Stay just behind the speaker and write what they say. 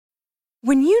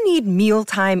When you need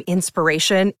mealtime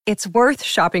inspiration, it's worth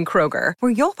shopping Kroger,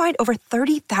 where you'll find over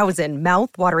 30,000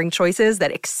 mouth-watering choices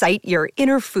that excite your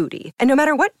inner foodie. And no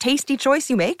matter what tasty choice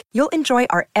you make, you'll enjoy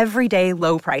our everyday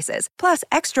low prices, plus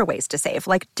extra ways to save,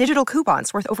 like digital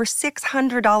coupons worth over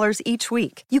 $600 each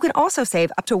week. You can also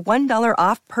save up to $1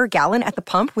 off per gallon at the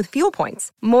pump with fuel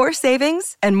points. More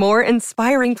savings and more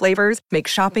inspiring flavors make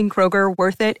shopping Kroger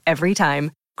worth it every time.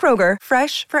 Kroger,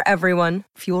 fresh for everyone.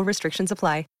 Fuel restrictions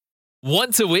apply.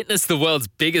 Want to witness the world's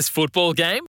biggest football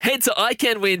game? Head to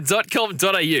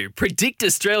iCanWin.com.au, predict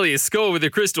Australia's score with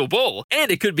a crystal ball, and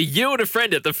it could be you and a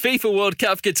friend at the FIFA World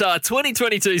Cup Qatar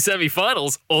 2022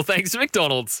 semi-finals, all thanks to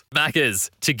McDonald's. Maccas,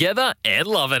 together and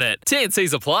loving it.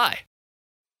 TNCs apply.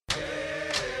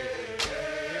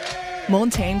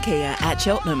 Montane Kia at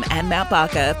Cheltenham and Mount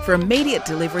Barker for immediate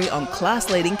delivery on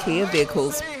class-leading Kia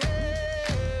vehicles.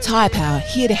 Tyre Power,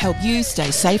 here to help you stay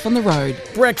safe on the road.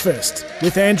 Breakfast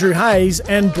with Andrew Hayes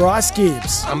and Bryce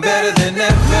Gibbs. I'm better than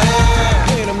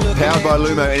ever. Powered by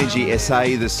Lumo Energy SA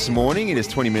this morning. It is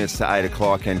 20 minutes to 8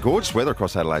 o'clock and gorgeous weather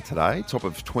across Adelaide today. Top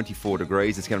of 24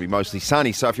 degrees. It's going to be mostly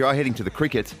sunny. So if you are heading to the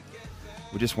cricket,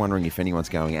 we're just wondering if anyone's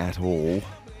going at all.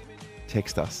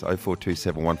 Text us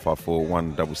 0427 154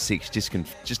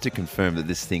 166 just to confirm that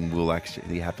this thing will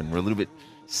actually happen. We're a little bit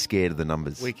scared of the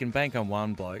numbers. We can bank on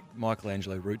one bloke.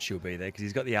 Michelangelo Rucci will be there because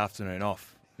he's got the afternoon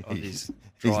off of his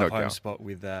drive home spot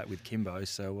with Kimbo,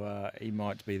 so he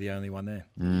might be the only one there.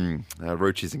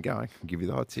 Rucci isn't going. I'll give you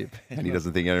the hot tip. And he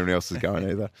doesn't think anyone else is going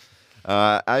either.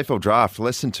 AFL draft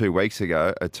less than 2 weeks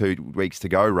ago, 2 weeks to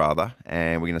go rather,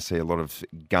 and we're going to see a lot of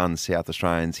gun South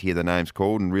Australians hear their names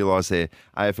called and realise their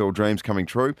AFL dreams coming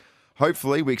true.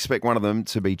 Hopefully, we expect one of them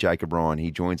to be Jacob Ryan.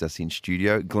 He joins us in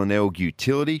studio. Glenelg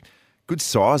Utility. Good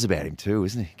size about him too,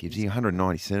 isn't he? Gives you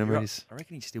 190 centimetres. I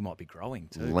reckon he still might be growing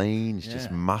too. Lean, it's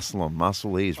just muscle on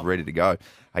muscle. He is ready to go.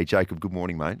 Hey, Jacob, good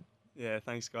morning, mate. Yeah,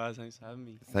 thanks, guys. Thanks for having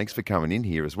me. Thanks for coming in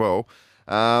here as well.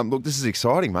 Look, this is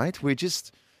exciting, mate. We're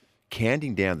just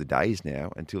counting down the days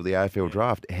now until the AFL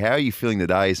draft. How are you feeling the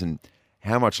days and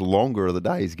how much longer are the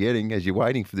days getting as you're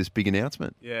waiting for this big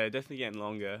announcement? Yeah, definitely getting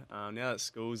longer. Now that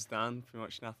school's done, pretty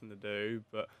much nothing to do.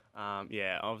 But,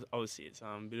 obviously it's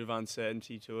a bit of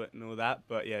uncertainty to it and all that.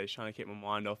 But, yeah, just trying to keep my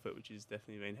mind off it, which has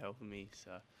definitely been helping me.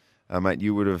 So, mate,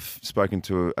 you would have spoken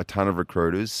to a ton of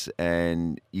recruiters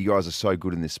and you guys are so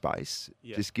good in this space.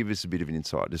 Yeah. Just give us a bit of an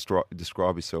insight.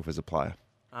 Describe yourself as a player.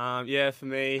 For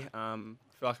me, I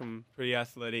feel like I'm pretty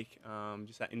athletic,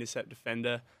 just that intercept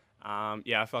defender. I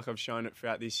feel like I've shown it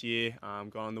throughout this year.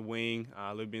 Gone on the wing,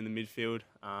 a little bit in the midfield.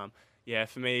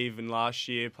 For me, even last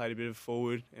year, played a bit of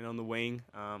forward and on the wing.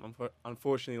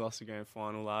 Unfortunately, lost the grand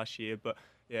final last year, but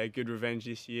good revenge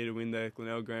this year to win the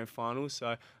Glenelg grand final.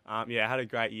 So, I had a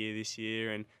great year this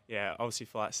year, and obviously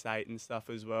for like state and stuff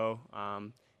as well.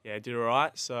 Did all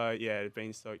right. So,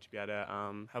 been stoked to be able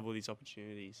to have all these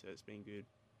opportunities. So it's been good.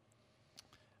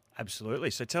 Absolutely.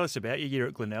 So tell us about your year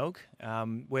at Glenelg.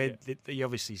 You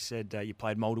obviously said you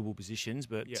played multiple positions,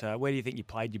 but where do you think you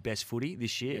played your best footy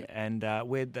this year? And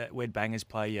where'd Bangers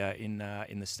play in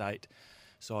the state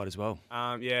side as well?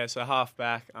 So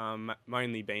half-back,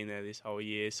 mainly been there this whole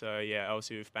year. So,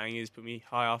 obviously with Bangers, put me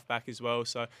high half-back as well.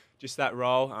 So just that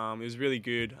role, it was really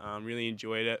good. Really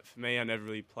enjoyed it. For me, I never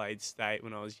really played state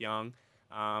when I was young.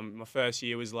 My first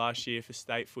year was last year for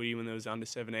state footy when there was under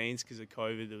 17s because of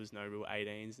COVID. There was no real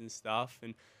 18s and stuff.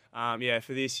 And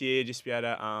for this year, just be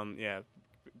able to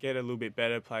get a little bit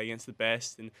better, play against the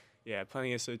best, and playing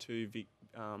against the two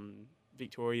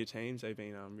Victoria teams. They've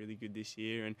been really good this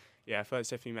year, and I feel it's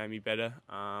definitely made me better.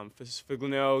 For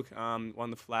Glenelg,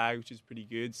 won the flag, which is pretty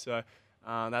good. So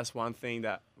that's one thing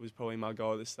that was probably my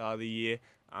goal at the start of the year.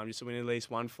 Just to win at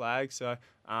least one flag. So,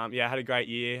 I had a great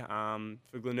year.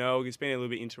 For Glenelg, it's been a little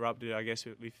bit interrupted, I guess,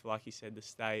 with, like you said, the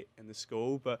state and the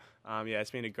school. But,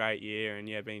 it's been a great year and,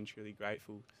 been truly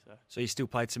grateful. So you still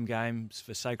played some games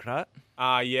for Sacred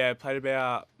Heart? Played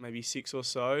about maybe 6 or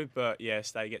so. But,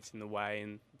 state gets in the way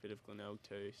and a bit of Glenelg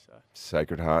too. So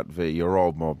Sacred Heart v your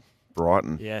old mob,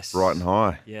 Brighton. Yes. Brighton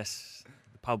High. Yes.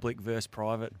 Public versus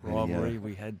private rivalry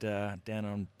we had down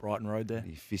on Brighton Road there.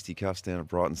 The fisticuffs down at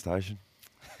Brighton Station.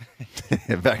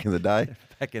 Back in the day.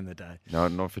 Back in the day. No,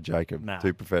 not for Jacob. Nah.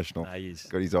 Too professional. Nah, he is.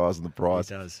 Got his eyes on the prize.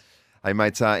 He does. Hey,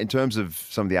 mates, in terms of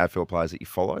some of the AFL players that you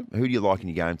follow, who do you like in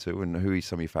your game to and who are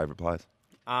some of your favourite players?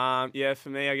 For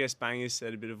me, I guess Bangers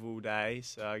said a bit of all day.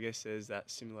 So I guess there's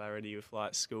that similarity with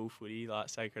like school footy, like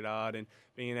Sacred Heart and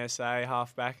being an SA,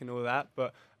 halfback and all that.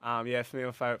 But for me,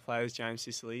 my favourite player is James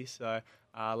Sicily. So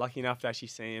lucky enough to actually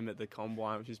see him at the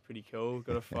Combine, which is pretty cool.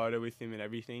 Got a photo with him and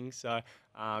everything. So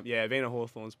been a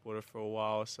Hawthorn supporter for a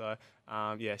while. So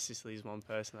Sicily's one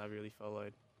person I really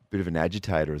followed. Bit of an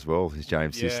agitator as well, is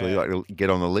James Yeah. Sicily. Like to get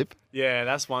on the lip. Yeah,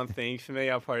 that's one thing. For me,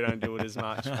 I probably don't do it as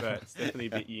much, but it's definitely a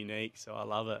bit unique, so I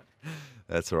love it.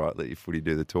 That's all right. Let your footy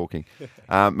do the talking.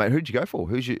 Mate, who'd you go for?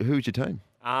 Who's your team?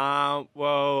 I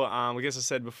guess I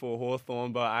said before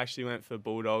Hawthorn, but I actually went for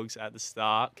Bulldogs at the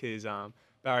start because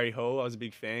Barry Hall, I was a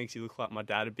big fan because he looked like my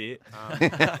dad a bit.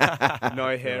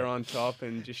 No hair on top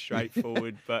and just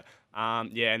straightforward. But,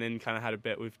 and then kind of had a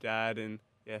bet with Dad and,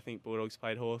 I think Bulldogs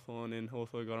played Hawthorn and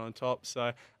Hawthorn got on top.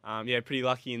 So, pretty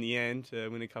lucky in the end to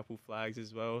win a couple flags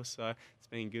as well. So, it's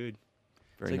been good.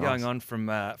 Very So nice. going on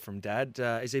from Dad,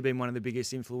 has he been one of the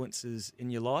biggest influences in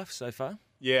your life so far?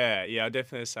 Yeah, I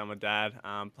definitely say my dad.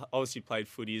 Obviously played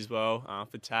footy as well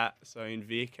for TAT, so in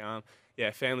Vic.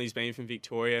 Family's been from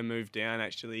Victoria, moved down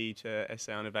actually to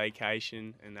SA on a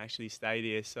vacation and actually stayed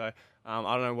here. So I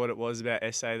don't know what it was about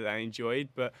SA that they enjoyed,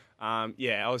 but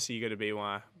obviously you got to be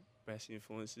one of my best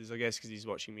influences, I guess, because he's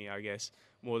watching me, I guess,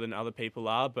 more than other people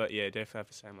are. But definitely have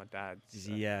to say my dad. Does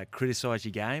he criticise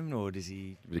your game, or does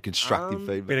he Bit of constructive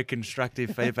feedback. bit of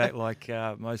constructive feedback like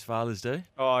most fathers do?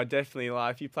 Oh, definitely.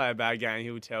 Like if you play a bad game,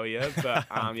 he'll tell you. But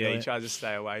he Brilliant. tries to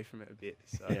stay away from it a bit.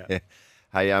 So. Yeah.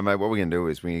 Hey, mate, what we're going to do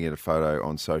is we're going to get a photo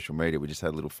on social media. We just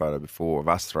had a little photo before of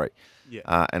us three.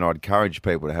 Yeah. And I'd encourage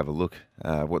people to have a look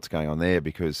what's going on there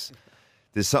because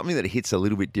there's something that hits a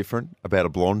little bit different about a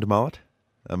blonde mullet.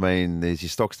 I mean, there's your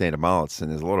stock standard mullets,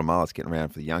 and there's a lot of mullets getting around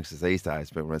for the youngsters these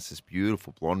days, but when it's this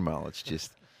beautiful blonde mullet, it's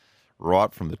just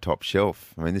right from the top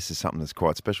shelf. I mean, this is something that's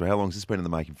quite special. How long has this been in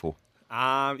the making for?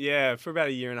 For about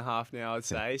a year and a half now, I'd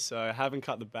say. So I haven't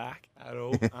cut the back at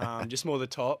all, just more the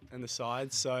top and the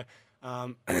sides. So,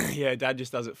 Dad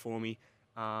just does it for me.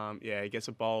 He gets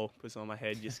a bowl, puts it on my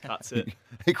head, just cuts it.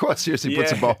 He quite seriously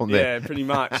puts a bowl on there. Yeah, pretty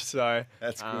much. So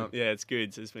That's good. it's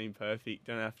good. So it's been perfect.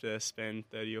 Don't have to spend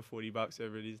 $30 or $40,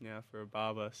 whatever it is now, for a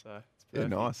barber. So it's Yeah, perfect.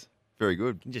 nice. Very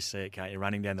good. You can just see it, can't you?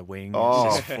 Running down the wing, Oh.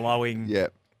 it's just flowing. Yeah,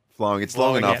 flowing. It's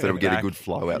Flowing long enough out that it'll the get a back. good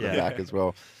flow out the Yeah. back as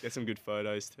well. Get some good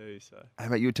photos too. So. Hey,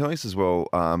 mate, you were telling us as well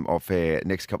off air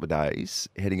next couple of days,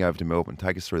 heading over to Melbourne.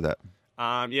 Take us through that.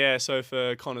 So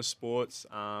for Connor Sports,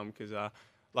 because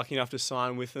lucky enough to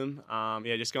sign with them.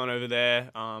 Just going over there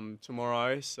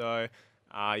tomorrow. So,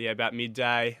 about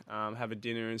midday, have a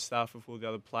dinner and stuff with all the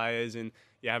other players, and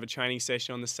have a training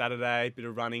session on the Saturday, bit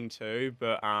of running too.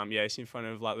 But it's in front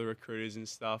of like the recruiters and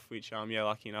stuff, which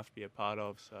lucky enough to be a part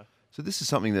of. So this is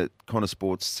something that Connor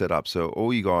Sports set up. So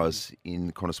all you guys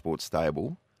in Connor Sports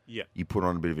stable, Yeah. you put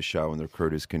on a bit of a show, and the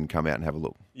recruiters can come out and have a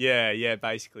look. Yeah,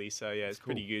 basically. So it's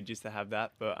cool. pretty good just to have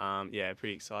that. But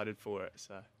pretty excited for it.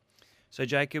 So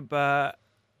Jacob,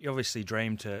 you obviously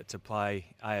dreamed to play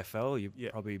AFL.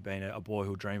 You've probably been a boy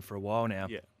who'll dream for a while now.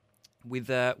 Yeah. With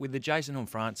the Jason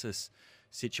Horne-Francis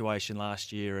situation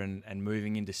last year and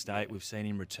moving into state, we've seen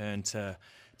him return to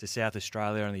South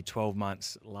Australia only 12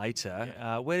 months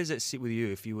later. Where does it sit with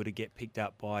you if you were to get picked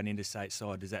up by an interstate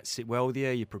side? Does that sit well with you?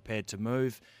 Are you prepared to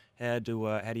move? How do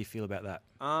you feel about that?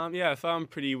 If I'm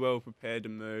pretty well prepared to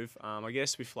move, I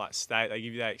guess with like state, they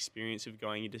give you that experience of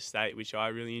going into state, which I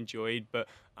really enjoyed. But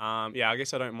I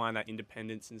guess I don't mind that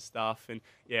independence and stuff. And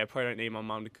I probably don't need my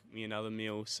mum to cook me another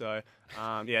meal. So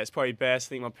it's probably best. I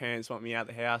think my parents want me out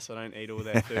the house. So I don't eat all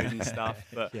their food and stuff.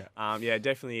 But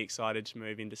definitely excited to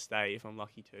move into state if I'm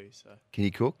lucky to. So Can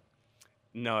you cook?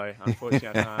 no,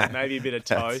 unfortunately, I can't. Maybe a bit of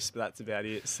toast, but that's about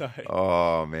it. So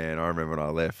Oh, man, I remember when I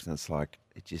left, and it's like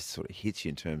it just sort of hits you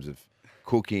in terms of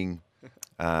cooking,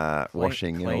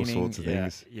 washing, and all sorts of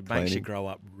things. Your mates Cleaning. should grow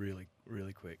up really,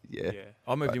 really quick. Yeah.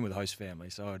 I moved in with a host family,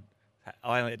 so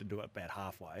I only had to do it about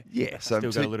halfway. Yeah, so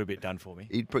still so got a little bit done for me.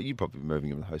 You'd probably be moving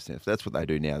in with the host now. That's what they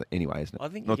do now anyway, isn't it? I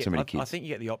think Not you too get, many I kids. think you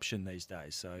get the option these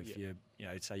days. So if you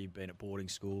say you've been at boarding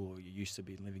school or you used to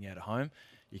be living out of home,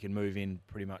 you can move in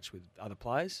pretty much with other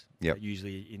players. Yep.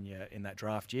 Usually in that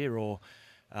draft year, or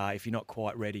if you're not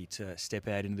quite ready to step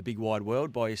out into the big wide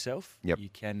world by yourself, Yep. you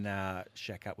can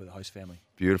shack up with a host family.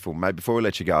 Beautiful. Mate, before we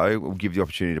let you go, we'll give you the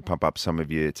opportunity to pump up some of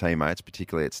your teammates,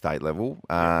 particularly at state level.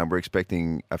 We're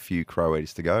expecting a few Crow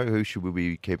Eaters to go. Who should we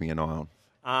be keeping an eye on?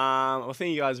 I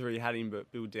think you guys already had him, but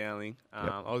Bill Dowling.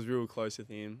 I was real close with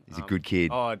him. He's a good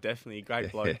kid. Oh, definitely. Great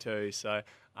bloke too. So,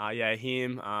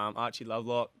 him, Archie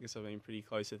Lovelock, I guess I've been pretty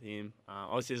close with him.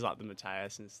 Obviously, there's like the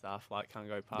Mateus and stuff, like can't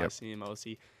go past him.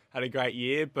 Obviously, had a great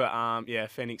year, but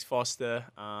Phoenix Foster,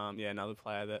 another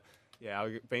player that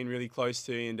I've been really close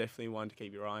to and definitely one to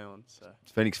keep your eye on. So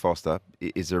Phoenix Foster.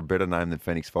 Is there a better name than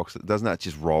Phoenix Foster? Doesn't that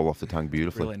just roll off the tongue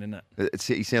beautifully? Brilliant, isn't it?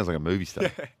 He sounds like a movie star.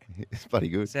 It's bloody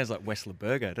good. Sounds like Westler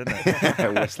Burger, doesn't it?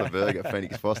 Westler Burger,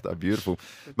 Phoenix Foster. Beautiful.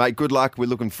 Mate, good luck. We're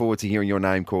looking forward to hearing your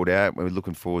name called out. We're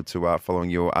looking forward to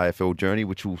following your AFL journey,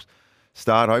 which will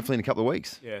start, hopefully, in a couple of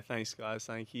weeks. Yeah, thanks, guys.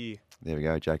 Thank you. There we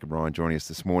go. Jacob Ryan joining us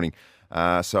this morning.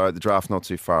 So the draft's not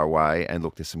too far away. And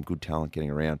look, there's some good talent getting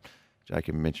around.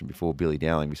 Jacob mentioned before Billy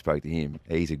Dowling. We spoke to him.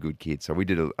 He's a good kid. So we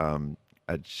did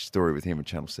a story with him on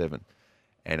Channel 7.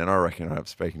 And I reckon I ended up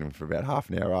speaking to him for about half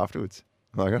an hour afterwards.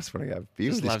 I'm like, I just want to go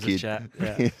beer with this kid. Chat.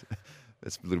 Yeah.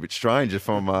 It's a little bit strange if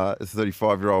I'm a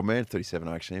 35-year-old man, 37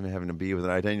 actually, having a beer with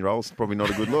an 18-year-old. It's probably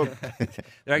not a good look.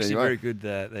 They're actually Anyway. very good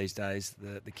these days.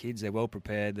 The kids, they're well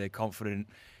prepared. They're confident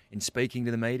in speaking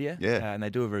to the media. Yeah. And they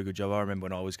do a very good job. I remember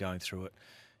when I was going through it,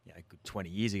 good 20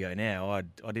 years ago now, I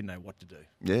didn't know what to do.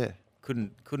 Yeah.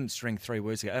 Couldn't string 3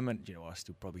 words together. I mean, I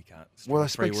still probably can't string Well, they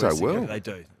 3 speak words so well. together. They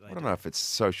do. I don't know if it's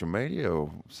social media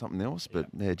or something else, but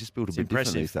just build a It's bit different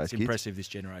impressive. these days, It's kids. impressive, this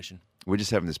generation. We're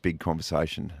just having this big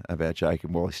conversation about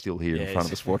Jacob while he's still here in front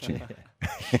of us watching.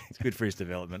 It's good for his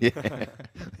development. Yeah.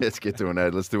 Let's get to an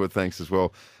ad. Let's do it. Thanks as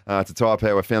well to Tyre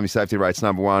Power, family safety rates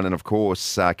 #1, and of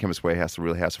course, Chemist Warehouse, the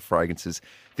real house of fragrances.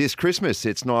 This Christmas,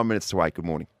 it's 9 minutes to 8. Good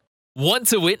morning. Want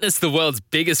to witness the world's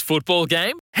biggest football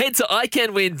game? Head to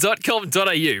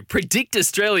iCanWin.com.au, predict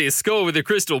Australia's score with a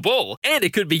crystal ball, and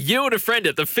it could be you and a friend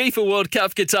at the FIFA World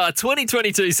Cup Qatar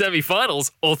 2022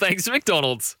 semi-finals, all thanks to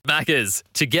McDonald's. Maccas,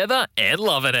 together and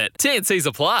loving it. TNCs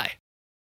apply.